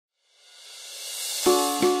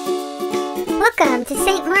Welcome to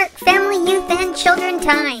St. Mark Family, Youth, and Children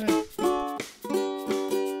Time.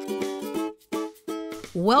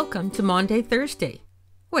 Welcome to Maundy Thursday.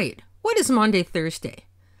 Wait, what is Maundy Thursday?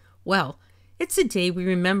 Well, it's a day we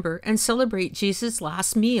remember and celebrate Jesus'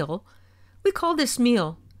 last meal. We call this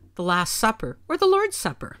meal the Last Supper or the Lord's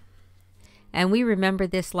Supper. And we remember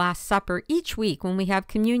this Last Supper each week when we have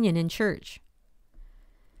communion in church.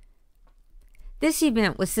 This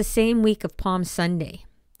event was the same week of Palm Sunday,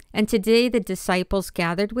 and today the disciples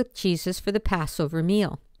gathered with Jesus for the Passover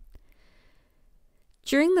meal.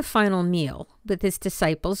 During the final meal with his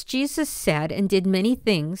disciples, Jesus said and did many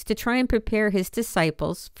things to try and prepare his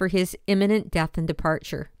disciples for his imminent death and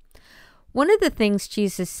departure. One of the things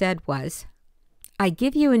Jesus said was, "I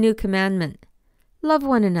give you a new commandment. Love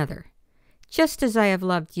one another. Just as I have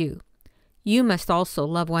loved you, you must also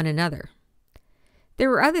love one another." There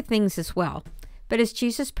were other things as well, but as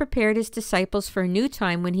Jesus prepared his disciples for a new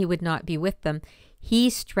time when he would not be with them, he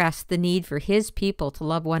stressed the need for his people to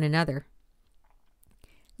love one another.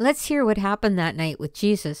 Let's hear what happened that night with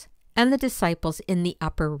Jesus and the disciples in the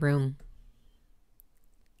upper room.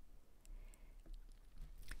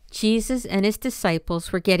 Jesus and his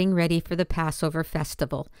disciples were getting ready for the Passover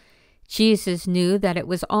festival. Jesus knew that it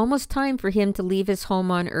was almost time for him to leave his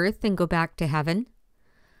home on earth and go back to heaven.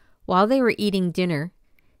 While they were eating dinner,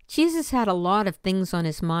 Jesus had a lot of things on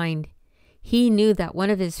his mind. He knew that one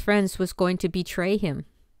of his friends was going to betray him.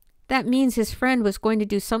 That means his friend was going to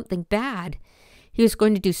do something bad. He was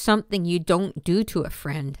going to do something you don't do to a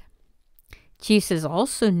friend. Jesus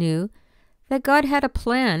also knew that God had a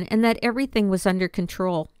plan and that everything was under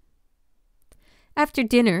control. After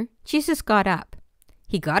dinner, Jesus got up.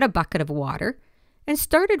 He got a bucket of water and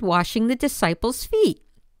started washing the disciples' feet.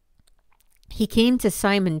 He came to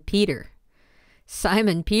Simon Peter.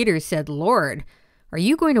 Simon Peter said, "Lord, are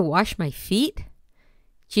you going to wash my feet?"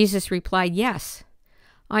 Jesus replied, "Yes.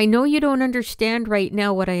 I know you don't understand right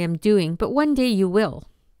now what I am doing, but one day you will."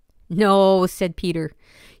 "No," said Peter,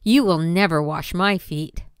 "you will never wash my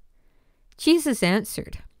feet." Jesus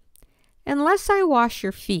answered, "Unless I wash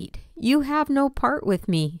your feet, you have no part with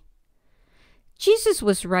me." Jesus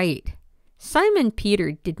was right. Simon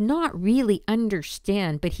Peter did not really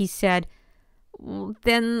understand, but he said,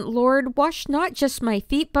 "Then, Lord, wash not just my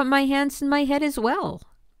feet, but my hands and my head as well."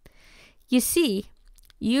 You see,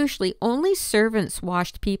 usually only servants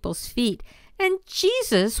washed people's feet, and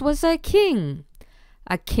Jesus was a king.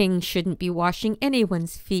 A king shouldn't be washing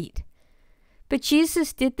anyone's feet. But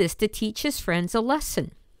Jesus did this to teach his friends a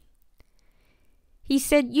lesson. He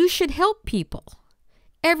said, "You should help people.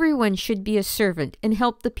 Everyone should be a servant and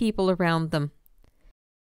help the people around them."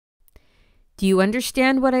 "Do you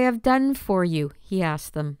understand what I have done for you?" he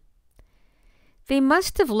asked them. They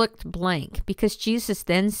must have looked blank because Jesus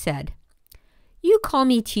then said, "You call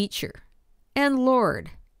me teacher and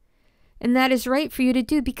Lord, and that is right for you to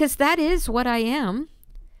do because that is what I am.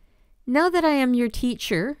 Now that I am your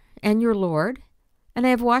teacher and your Lord, and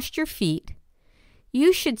I have washed your feet,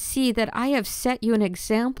 you should see that I have set you an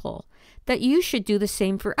example, that you should do the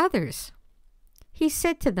same for others." He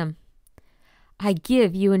said to them, "I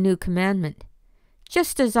give you a new commandment.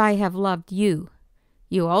 Just as I have loved you,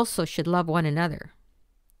 you also should love one another."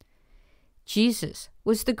 Jesus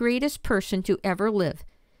was the greatest person to ever live,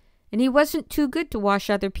 and he wasn't too good to wash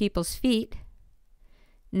other people's feet.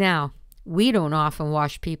 Now, we don't often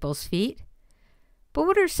wash people's feet, but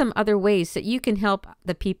what are some other ways that you can help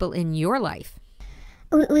the people in your life?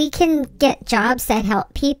 We can get jobs that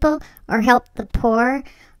help people, or help the poor,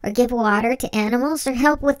 or give water to animals, or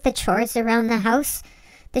help with the chores around the house.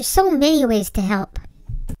 There's so many ways to help.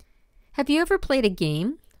 Have you ever played a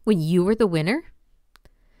game when you were the winner?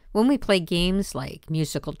 When we play games like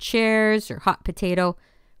musical chairs or hot potato,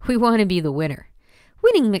 we want to be the winner.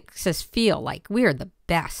 Winning makes us feel like we are the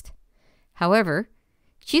best. However,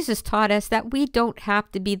 Jesus taught us that we don't have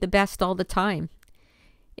to be the best all the time.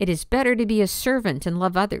 It is better to be a servant and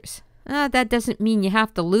love others. That doesn't mean you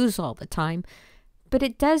have to lose all the time, but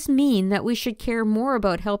it does mean that we should care more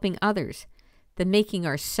about helping others than making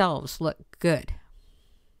ourselves look good.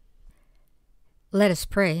 Let us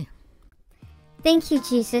pray. Thank you,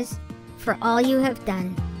 Jesus, for all you have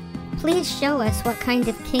done. Please show us what kind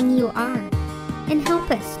of king you are, and help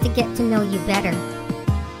us to get to know you better.